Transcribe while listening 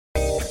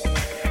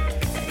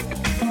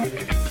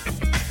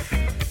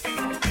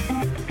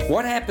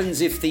What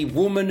happens if the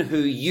woman who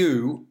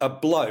you, a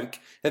bloke,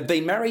 have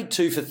been married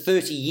to for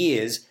 30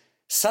 years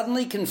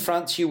suddenly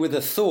confronts you with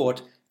a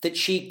thought that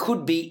she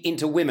could be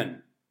into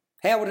women?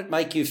 How would it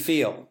make you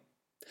feel?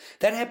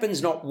 That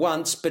happens not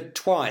once but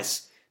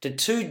twice to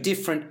two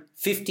different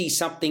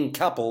 50-something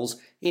couples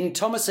in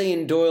Thomas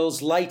Ian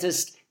Doyle's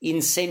latest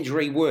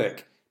incendiary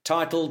work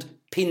titled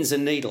Pins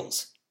and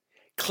Needles.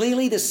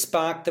 Clearly the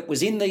spark that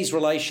was in these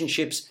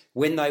relationships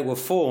when they were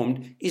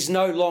formed is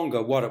no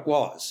longer what it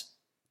was.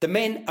 The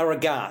men are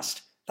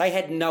aghast. They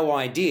had no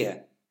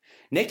idea.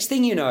 Next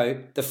thing you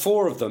know, the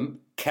four of them,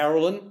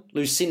 Carolyn,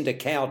 Lucinda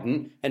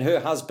Cowden and her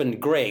husband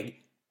Greg,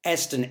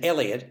 Aston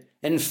Elliott,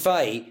 and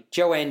Faye,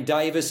 Joanne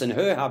Davis and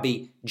her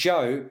hubby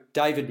Joe,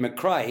 David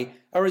McRae,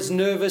 are as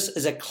nervous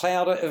as a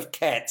clouder of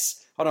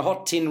cats on a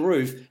hot tin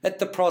roof at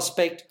the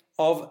prospect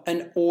of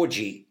an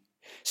orgy.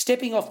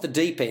 Stepping off the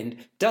deep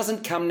end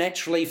doesn't come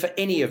naturally for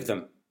any of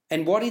them,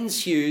 and what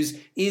ensues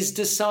is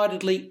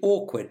decidedly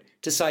awkward,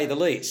 to say the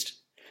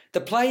least. The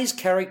play is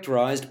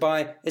characterised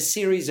by a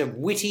series of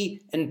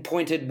witty and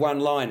pointed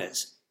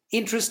one-liners.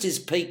 Interest is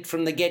piqued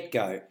from the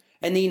get-go,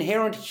 and the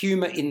inherent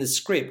humour in the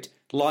script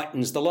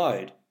lightens the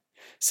load.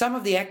 Some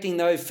of the acting,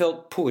 though,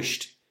 felt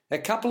pushed. A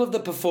couple of the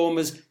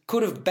performers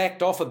could have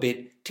backed off a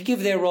bit to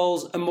give their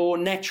roles a more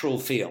natural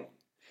feel.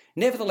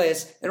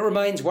 Nevertheless, it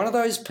remains one of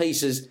those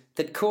pieces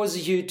that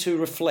causes you to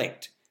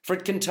reflect, for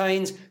it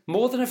contains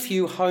more than a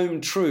few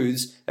home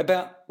truths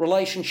about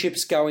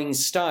relationships going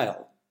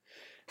stale.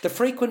 The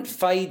frequent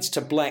fades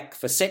to black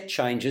for set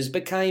changes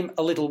became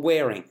a little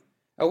wearing.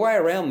 A way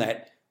around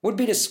that would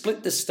be to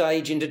split the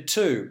stage into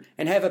two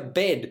and have a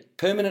bed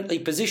permanently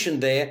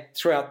positioned there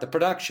throughout the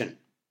production.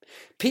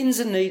 Pins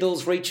and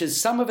Needles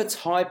reaches some of its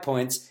high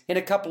points in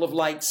a couple of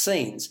late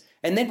scenes,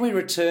 and then we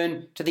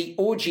return to the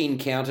orgy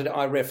encounter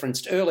I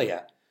referenced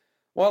earlier.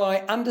 While I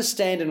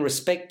understand and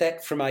respect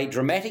that from a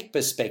dramatic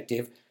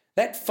perspective,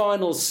 that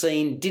final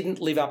scene didn't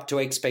live up to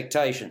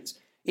expectations.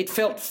 It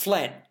felt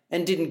flat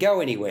and didn't go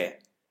anywhere.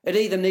 It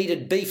either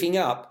needed beefing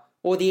up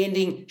or the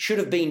ending should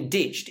have been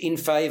ditched in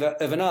favour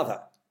of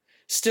another.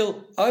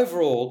 Still,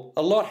 overall,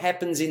 a lot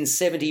happens in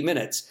 70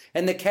 minutes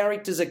and the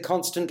characters are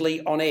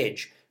constantly on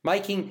edge,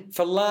 making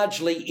for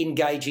largely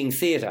engaging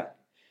theatre.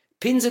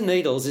 Pins and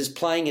Needles is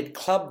playing at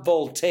Club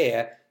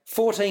Voltaire,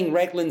 14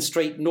 Raglan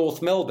Street,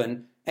 North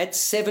Melbourne, at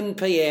 7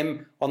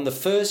 p.m. on the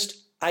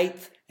 1st,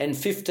 8th and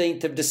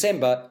 15th of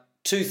December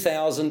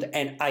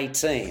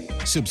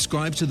 2018.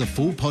 Subscribe to the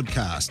full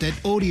podcast at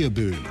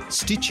Audioboom,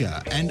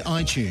 Stitcher and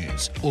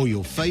iTunes, or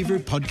your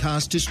favourite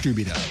podcast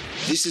distributor.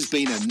 This has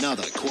been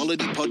another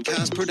quality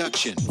podcast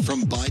production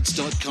from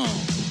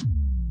Bytes.com.